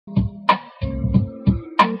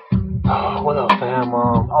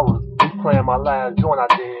playing my last joint I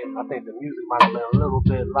did, I think the music might have been a little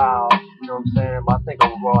bit loud, you know what I'm saying? But I think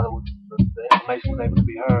overall the information was able to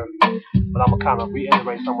be heard. But I'm gonna kind of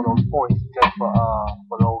reiterate some of those points just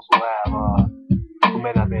for those who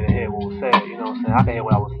may not be able to hear what was said, you know what I'm saying? I can hear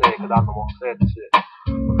what I was saying because I know what was said and shit.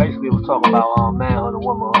 But basically it was talking about manhood and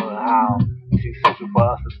womanhood and how it's essential for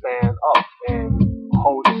us to stand up and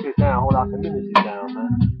hold this shit down, hold our community down, man.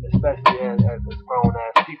 Especially as grown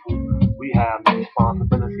ass people, we have the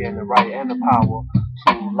responsibility and the right and the power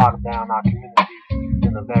to lock down our communities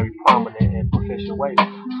in a very prominent and proficient way,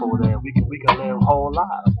 so that we can live whole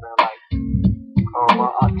lives, man. Like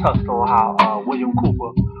I touched on how William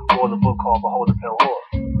Cooper wrote a book called Behold the Pale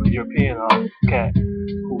Horse, a European cat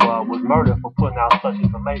who was murdered for putting out such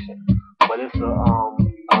information. But it's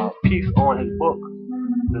a piece on his book.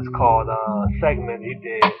 It's called segment he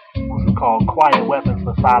did, which is called Quiet Weapons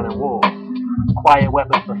for Silent Wars. Quiet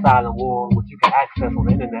Weapons for Silent War, which you can access on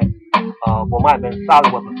the internet. Well, might have been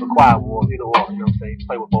Silent Weapons for Quiet War, either or, you know what I'm saying? You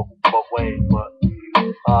play with both ways, but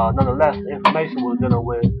nonetheless, the information was dealing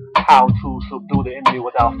with how to subdue the enemy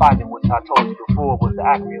without fighting, which I told you before was the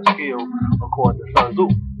acme of skill, according to Sun Tzu.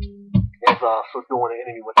 Is subduing the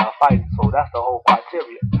enemy without fighting. So that's the whole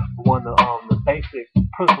criteria. One of the basic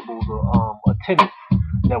principles or tenets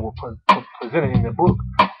that were presented in the book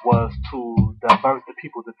was to divert the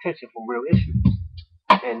people's attention from real issues.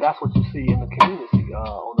 And that's what you see in the community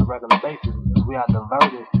on a regular basis. We are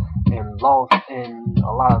diverted and lost in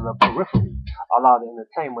a lot of the periphery, a lot of the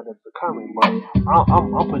entertainment that's occurring. But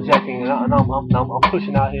I'm projecting and I'm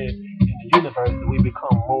pushing out here in the universe that we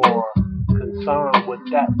become more concerned with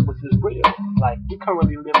that which is real. Like, we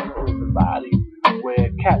currently living in a society where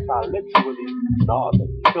cats are literally starving.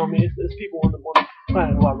 You feel me? It's people on the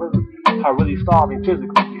planet who are really starving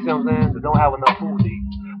physically. You see what I'm saying? They don't have enough food to eat.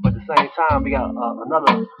 But at the same time, we got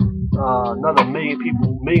another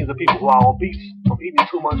millions of people who are obese from eating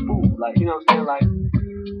too much food. Like, you know what I'm saying?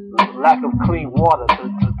 Like, lack of clean water to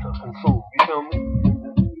consume. You feel me?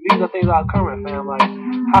 These are things that are occurring, fam. Like,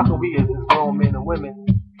 how can we as grown men and women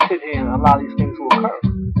sit here and allow these things to occur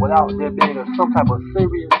without there being some type of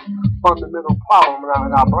serious fundamental problem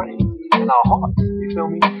in our brains, in our hearts? You feel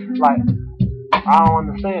me? Like, I don't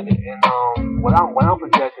understand it. And what I'm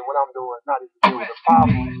projecting, what I'm doing, not to deal with the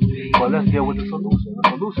problem, but let's deal with the solution. The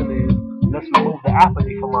solution is, let's remove the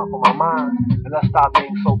apathy from our minds, and let's stop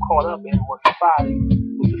being so caught up in what society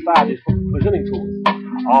is presenting to us.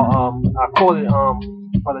 I quoted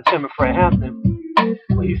Brother Chairman Fred Hampton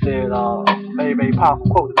when he said, very, very powerful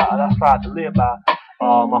quote that I strive to live by.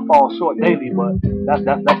 I fall short daily, but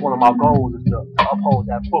that's one of my goals, is to uphold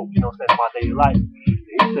that quote, you know, in my daily life.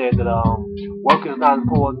 He said that work is not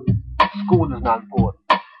important, school is not important.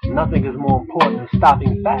 Nothing is more important than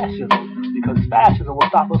stopping fascism, because fascism will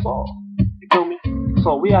stop us all. You feel me?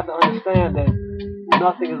 So we have to understand that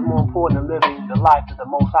nothing is more important than living the life that the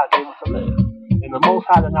Most High gave us to live. And the Most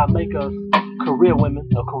High did not make us career women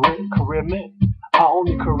or career men. Our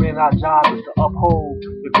only career and our job is to uphold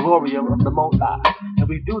the glory of the Most High. And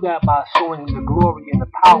we do that by showing the glory and the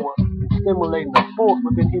power and stimulating the force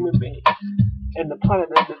within human beings and the planet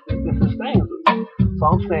that sustains us. So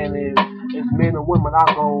I'm saying is, as men and women,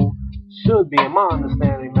 our goal should be, in my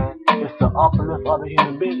understanding, man, is to uplift other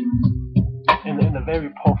human beings in a very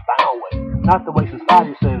profound way. Not the way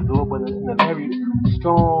society says do it, but in a very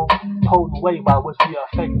strong, potent way by which we are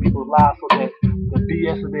affecting people's lives so that the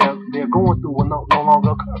BS that they're going through will no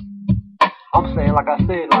longer occur. I'm saying, like I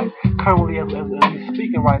said, like, currently as we're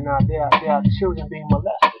speaking right now, there are children being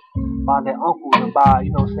molested by their uncles and by,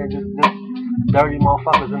 you know what I'm saying, just dirty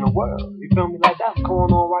motherfuckers in the world. You feel me? Like, that's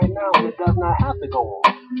going on right now, and it does not have to go on.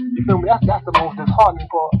 You feel me? That's the most disheartening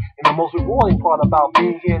part and the most rewarding part about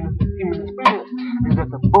being here in this human experience, is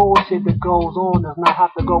that the bullshit that goes on does not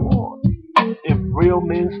have to go on. If real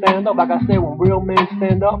men stand up, like I said, when real men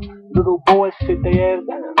stand up, little boys sit their ass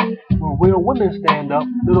down. When real women stand up,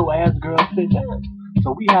 little ass girls sit down.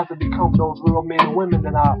 So we have to become those real men and women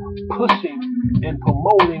that are pushing and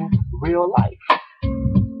promoting real life.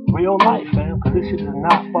 Real life, man, because this shit is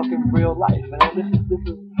not fucking real life, man. This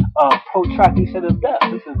is protracted state of death.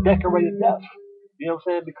 This is decorated death. You know what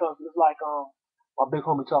I'm saying? Because it's like my big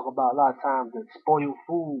homie talk about a lot of times that spoiled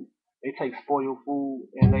food. They take spoiled food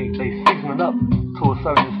and they season it up to a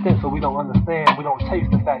certain extent, so we don't understand, we don't taste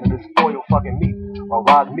the fact that it's spoiled fucking meat, or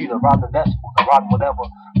rotten meat, or rotten vegetables, or rotten whatever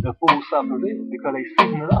the food substance is, because they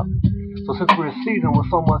season it up. So since we're seasoned with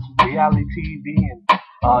so much reality TV and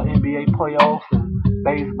NBA playoffs and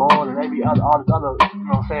baseball and maybe all this other, you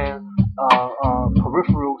know what I'm saying,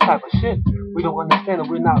 peripheral type of shit, we don't understand that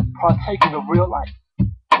we're not partaking of real life,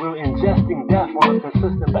 real ingesting death on a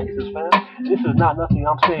consistent basis, fam. This is not nothing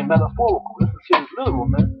I'm saying metaphorical. This is shit is literal,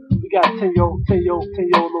 man. We got 10-year-old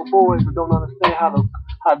little boys that don't understand how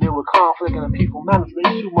to deal with conflict in a peaceful manner, so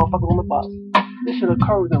they shoot motherfuckers on the bus. This shit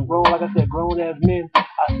occurs in grown, like I said, grown ass men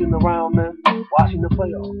are sitting around, man, watching the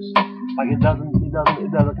playoffs. Like it doesn't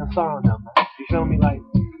concern them, man. You feel me? Like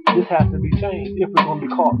this has to be changed if we're gonna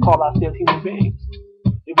call ourselves human beings.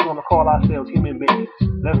 If we're gonna call ourselves human beings,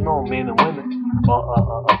 there's no men and women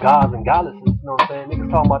or gods and goddesses. You know what I'm saying?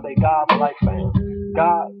 Niggas talking about they God, but like, fam,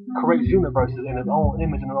 God creates universes in His own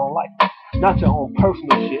image and His own likeness, not your own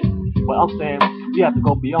personal shit. But I'm saying we have to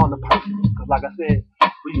go beyond the personal, because like I said,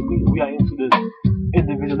 we are into this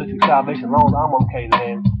individualistic salvation. As long as I'm okay,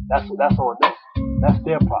 man, that's on them. That's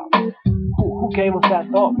their problem. Who gave us that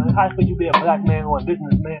thought, man? How could you be a black man or a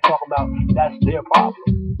businessman talking about that's their problem?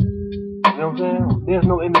 You know what I'm saying? There's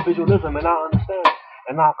no individualism in our understanding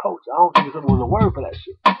and our culture. I don't think there was a word for that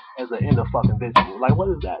shit as an inner fucking visual. Like, what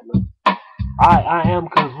is that, man? I am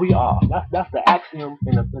because we are. That's the axiom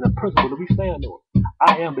and the principle that we stand on.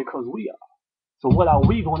 I am because we are. So what are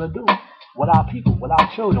we gonna do with our people, with our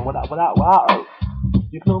children, with our earth?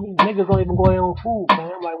 You feel me? Niggas don't even go their own food,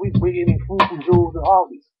 man. Like we eating food from Jews and all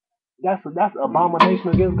these. That's abomination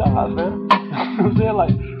against God, man. You know what I'm saying?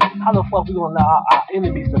 Like, how the fuck we gonna allow our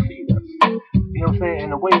enemies to feed us? You know what I'm saying?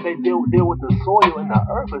 And the way they deal with the soil and the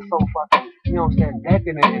earth is so fucking, you know what I'm saying,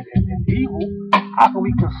 decadent and evil. How can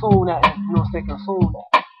we consume that and, you know what I'm saying, consume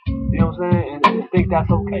that? You know what I'm saying? And think that's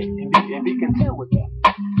okay and be content with that.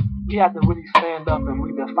 We have to really stand up and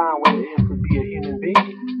redefine what it is to be a human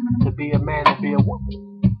being, to be a man, to be a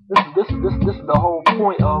woman. This is the whole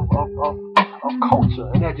point of culture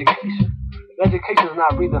and education. Education is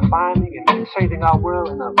not redefining and changing our world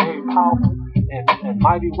in a very powerful and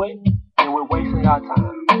mighty way, and we're wasting our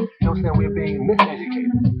time. You know what I'm saying? We're being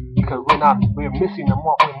miseducated because we're missing the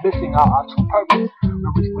mark. We're missing our true purpose.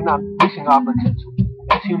 We're not reaching our potential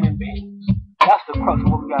as human beings. That's the crux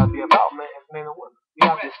of what we gotta be about, man, as men and women. We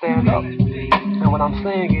have to stand up. And what I'm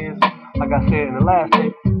saying is, like I said in the last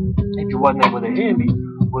tape, if you wasn't able to hear me,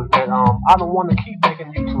 was that I don't want to keep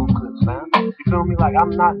making YouTube clips, man. You feel me? Like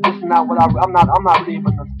I'm not really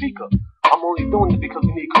even a speaker. I'm only doing it because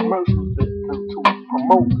we need commercials to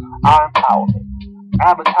promote our empowerment,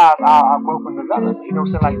 advertise our growth and development. You know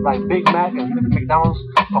what I'm saying? Like Big Mac and McDonald's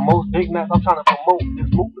promotes Big Mac. I'm trying to promote this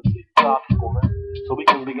movement to our people, man, so we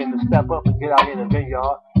can begin to step up and get out here in the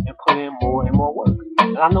vineyard and put in more and more work.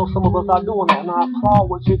 And I know some of us are doing that, and I applaud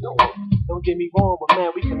what you're doing. Don't get me wrong, but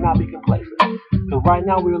man, we cannot be complacent. Because right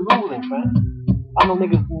now we're losing, fam. I know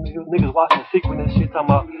niggas watching Secret and shit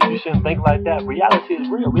talking about you shouldn't think like that. Reality is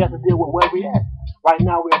real. We have to deal with where we at. Right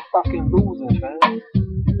now we're fucking losing, fam.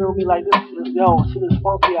 You feel me? Like this shit is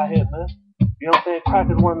funky out here, man. You know what I'm saying? Crack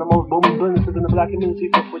is one of the most booming businesses in the black community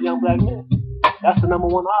for young black men. That's the number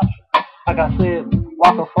one option. Like I said,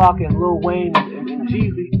 Waka Flocka and Lil Wayne and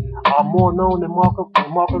Jeezy are more known than Marcus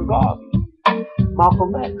Garvey,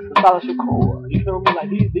 Malcolm X, Tyler Shakur. You feel me? Like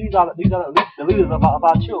these are the leaders of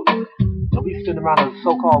our children. And we sitting around as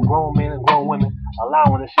so-called grown men and grown women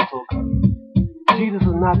allowing this shit to occur. Jesus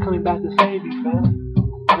is not coming back to save you, fam.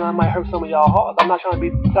 I know it might hurt some of y'all hearts. I'm not trying to be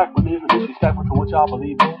sacrilegious or disrespectful to what y'all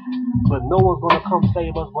believe in, but no one's gonna come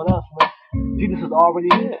save us but us, man. Jesus is already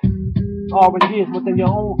here. Already is within your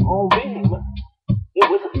own being, man.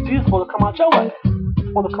 Jesus is supposed to come out your ass. It's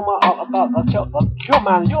supposed to come out about your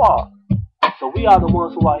mind and your heart. So we are the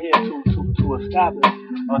ones who are here to establish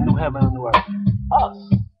a new heaven and new earth. Us.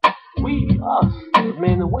 Us, as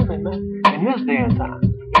men and women, man. In this day and time,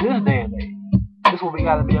 in this day and age. This is what we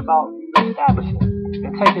gotta be about establishing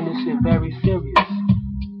and taking this shit very serious.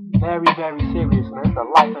 Very, very serious, man. It's a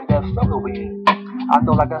life and death struggle we in. I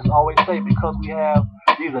know, like I always say, because we have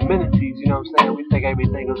these amenities, you know what I'm saying, we think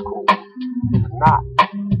everything is cool. It's not.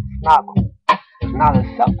 It's not cool. It's not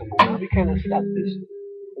acceptable, man. We can't accept this shit.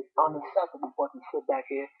 It's unacceptable for us to sit back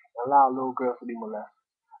here and allow little girls to be molested.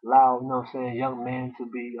 Allow, you know what I'm saying, young men to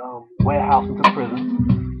be warehoused into prisons.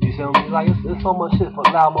 You feel me? Like, it's so much shit for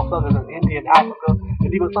allow motherfuckers in India and Africa and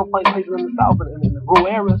even some places in the South and in the rural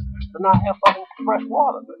areas to not have fucking fresh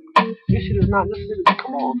water, man. This shit is,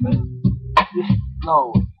 come on, man.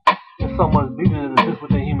 There's so much beauty that exists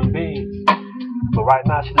within human beings. But right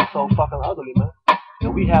now, shit is so fucking ugly, man.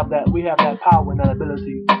 And we have that power and that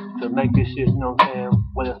ability to make this shit, you know what I'm saying,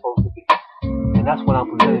 what it's supposed to be. And that's what I'm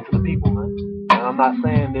presenting to the people, man. And I'm not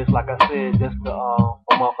saying this, like I said, just to,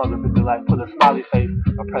 for motherfuckers to like put a smiley face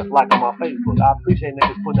or press like on my Facebook. I appreciate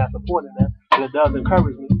niggas putting that support in there, but it does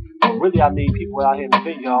encourage me. But really, I need people out here in the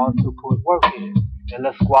vineyard to put work in and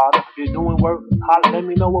let's squad up. If you're doing work, holler, let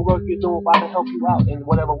me know what work you're doing. If I can help you out in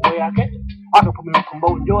whatever way I can. I can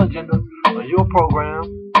promote your agenda or your program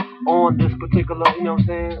on this particular, you know what I'm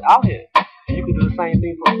saying, out here. And you can do the same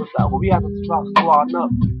thing for yourself. But we have to start squadding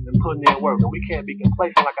up and putting in work. And we can't be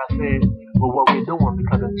complacent, like I said, with what we're doing.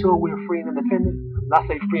 Because until we're free and independent, when I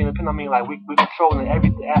say free and independent, I mean like we're controlling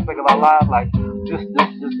every aspect of our lives. Like this is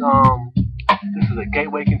a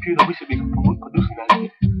gateway computer. We should be producing that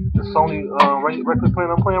shit. The Sony record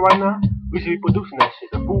player I'm playing right now, we should be producing that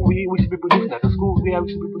shit. The food we eat, we should be producing that. The schools we have, we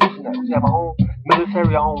should be producing that. We should have our own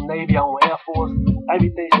military, our own Navy, our own Air Force.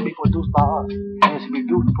 Everything should be produced by us. And it should be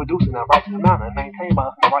produced in a righteous manner and maintained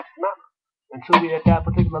by us in a righteous manner. Until we at that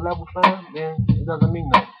particular level, fam, then it doesn't mean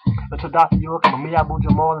nothing. Until Dr. York and Mami Abu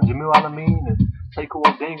Jamal and Jamil Alameen and Sekou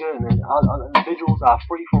Odinga and then other individuals are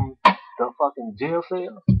free from the fucking jail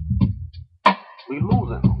cell, we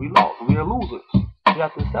losing. We lost. We are losers. We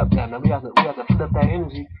have to accept that, man. We have to flip that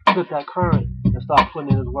energy, flip that current, and start putting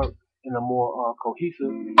in this work in a more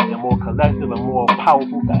cohesive and more collective and more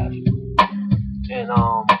powerful fashion. And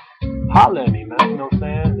holler at me, man. You know what I'm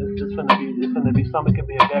saying? It's gonna be something. It can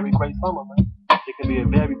be a very great summer, man. It can be a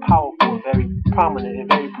very powerful and very prominent and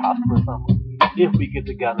very prosperous summer if we get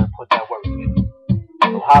together and put that work in.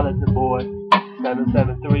 So holler at the boy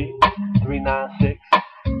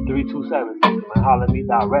 773-396-3276, man. Holler at me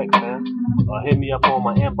direct, man. Hit me up on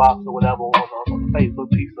my inbox or whatever on the Facebook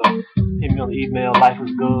piece, or hit me on the email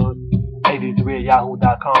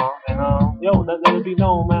lifeisgood83@yahoo.com. And yo, let it be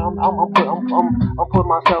known, man. I'm putting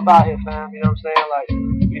myself out here, fam. You know what I'm saying? Like,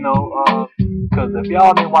 you know, cause if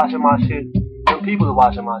y'all been watching my shit, them people are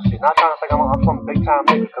watching my shit. Not trying to say I'm some big time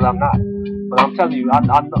nigga, cause I'm not. But I'm telling you, I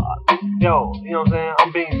know, yo, you know what I'm saying?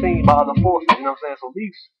 I'm being seen by other forces. You know what I'm saying? So at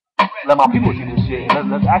least let my people see this shit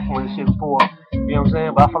and let's act on this shit before, you know what I'm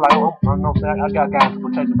saying? But I feel like, I know what I'm saying, I got guys to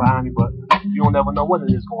protect you behind me, but you don't never know what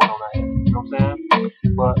it is going on out here, you know what I'm saying?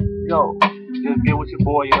 But, yo, just get with your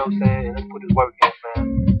boy, you know what I'm saying, and let's put this work in, man,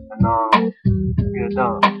 and get it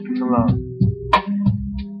done. Peace and love.